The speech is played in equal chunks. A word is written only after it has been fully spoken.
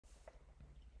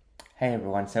Hey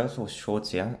everyone, Salesforce Shorts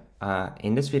here.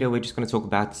 In this video, we're just going to talk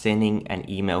about sending an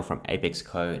email from Apex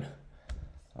Code.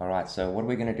 Alright, so what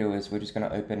we're going to do is we're just going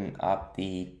to open up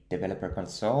the developer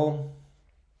console.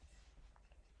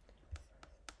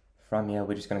 From here,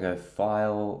 we're just going to go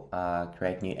File,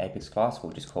 create new Apex class.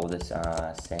 We'll just call this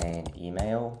send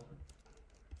email.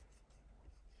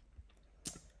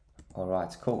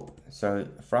 Alright, cool. So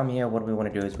from here, what we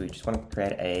want to do is we just want to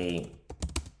create a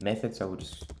method. So we'll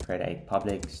just create a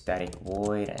public static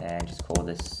void and just call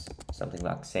this something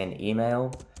like send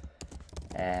email.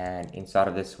 And inside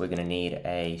of this, we're going to need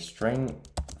a string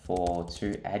for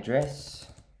toAddress.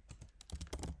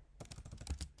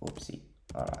 Oopsie.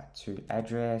 All right,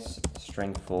 toAddress,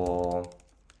 string for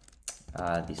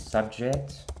the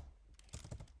subject,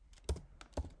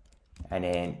 and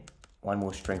then one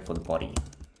more string for the body.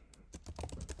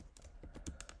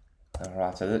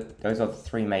 Alright, so those are the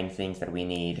three main things that we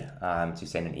need to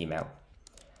send an email.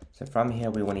 So from here,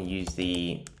 we want to use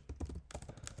the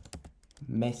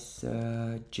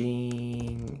messaging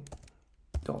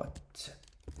dot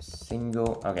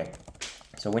single. Okay,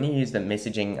 so when you use the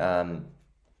messaging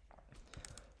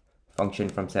function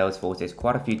from Salesforce, there's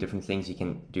quite a few different things you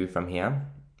can do from here.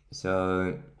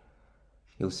 So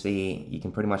you'll see you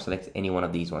can pretty much select any one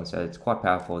of these ones. So it's quite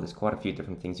powerful. There's quite a few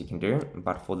different things you can do.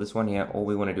 But for this one here, all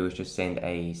we want to do is just send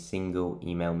a single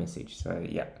email message. So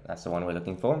yeah, that's the one we're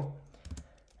looking for.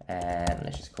 And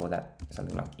let's just call that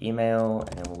something like email.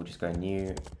 And then we'll just go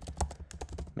new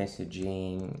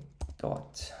messaging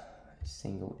dot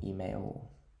single email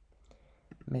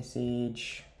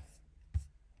message.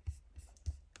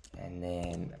 And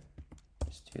then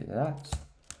just do that.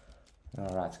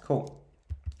 All right, cool.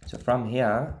 So from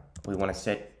here, we want to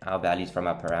set our values from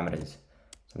our parameters.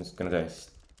 So I'm just going to go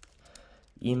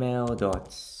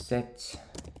email.set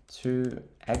to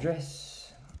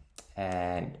address.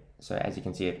 And so as you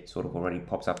can see, it sort of already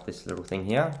pops up this little thing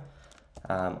here.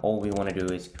 All we want to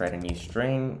do is create a new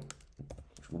string,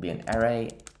 which will be an array,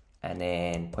 and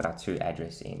then put our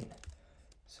toAddress in.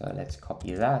 So let's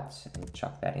copy that and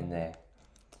chuck that in there.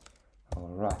 All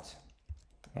right.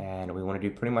 And we want to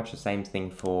do pretty much the same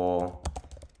thing for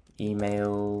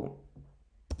email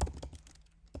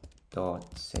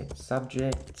dot set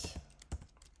subject.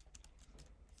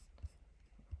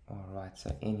 All right,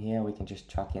 so in here we can just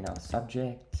chuck in our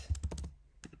subject,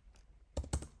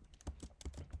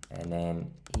 and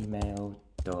then email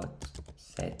dot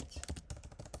set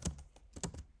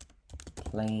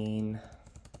plain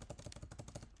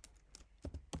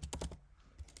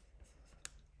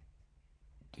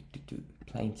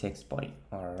plain text body.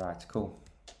 All right, cool.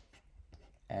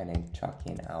 And then chuck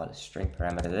in our string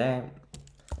parameter there.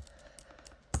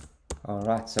 All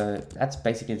right, so that's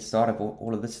basically the start of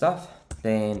all of this stuff.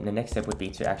 Then the next step would be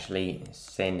to actually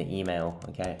send the email.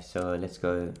 Okay, so let's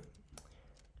go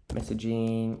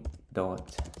messaging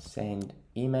dot send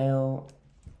email.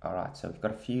 All right, so we've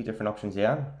got a few different options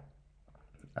here.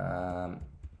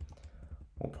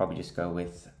 We'll probably just go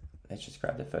with, let's just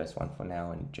grab the first one for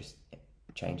now and just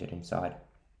change it inside.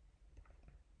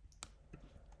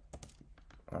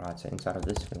 All right, so inside of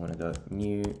this, we want to go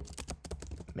new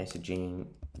messaging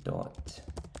dot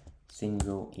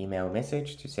single email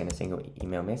message to send a single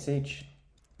email message,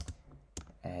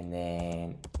 and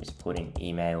then just put in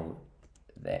email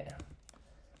there.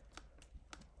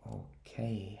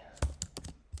 Okay,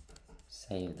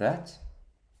 save that.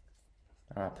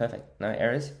 All right, perfect, no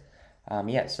errors.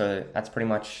 Yeah, so that's pretty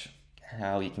much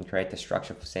how you can create the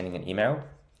structure for sending an email.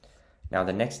 Now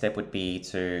the next step would be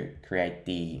to create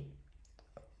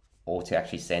or to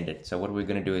actually send it. So what we're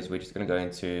going to do is we're just going to go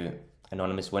into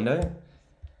anonymous window,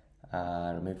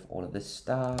 remove all of this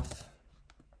stuff.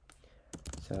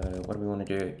 So what we want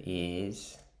to do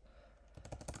is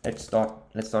let's start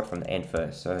from the end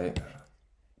first. So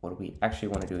what we actually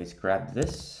want to do is grab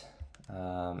this.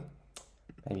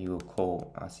 Maybe we'll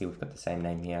call, I see we've got the same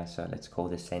name here, so let's call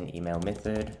this send email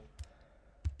method.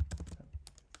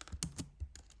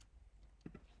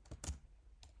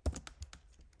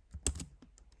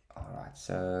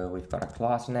 So we've got a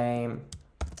class name,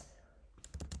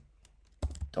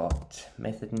 dot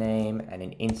method name, and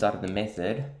then inside of the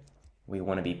method, we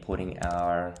want to be putting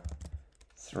our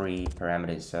three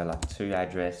parameters. So like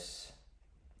toAddress,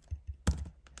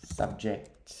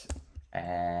 subject,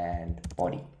 and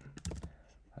body.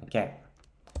 Okay,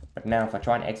 but now if I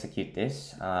try and execute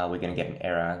this, we're going to get an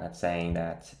error that's saying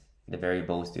that the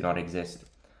variables do not exist.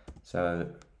 So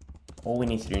all we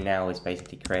need to do now is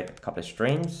basically create a couple of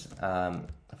strings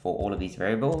for all of these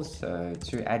variables. So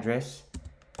toAddress,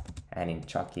 and then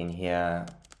chuck in here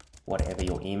whatever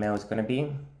your email is going to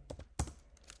be.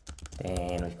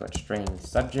 Then we've got string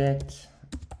subject,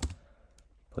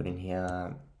 put in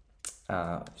here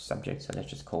subject. So let's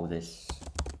just call this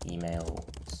email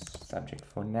subject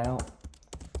for now,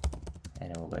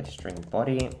 and we'll go string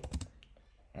body,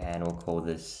 and we'll call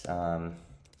this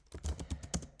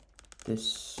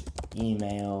this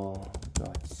email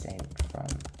got sent from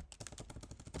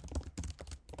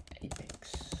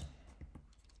Apex.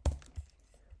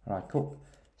 All right, cool.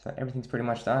 So everything's pretty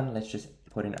much done. Let's just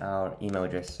put in our email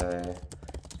address. So I'm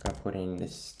gonna put in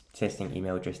this testing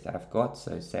email address that I've got.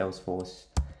 So Salesforce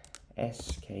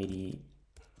skd@gmail.com.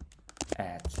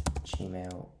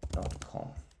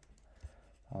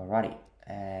 Alrighty,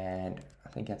 and I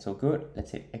think that's all good.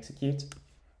 Let's hit execute.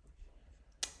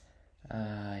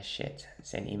 Shit,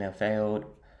 send email failed.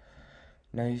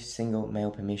 No single mail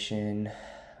permission.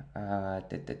 Yeah,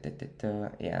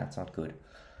 it's not good.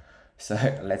 So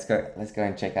let's go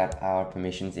and check out our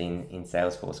permissions in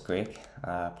Salesforce quick.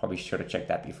 Probably should have checked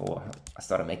that before I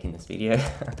started making this video.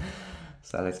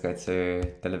 So let's go to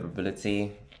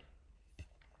deliverability.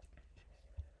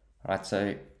 All right,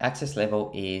 so access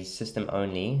level is system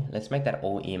only. Let's make that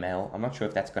all email. I'm not sure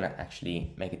if that's gonna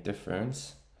actually make a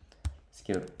difference.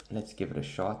 Let's give it a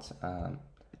shot.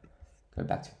 Go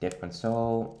back to dev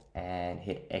console and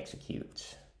hit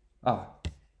execute. Oh,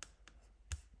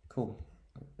 cool.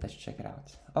 Let's check it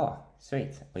out. Oh,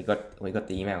 sweet. We got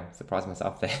the email. Surprised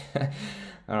myself there.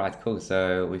 All right, cool.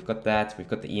 So we've got that. We've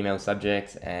got the email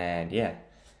subject, and yeah,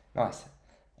 nice.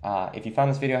 If you found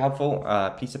this video helpful,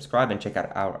 please subscribe and check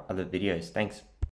out our other videos. Thanks.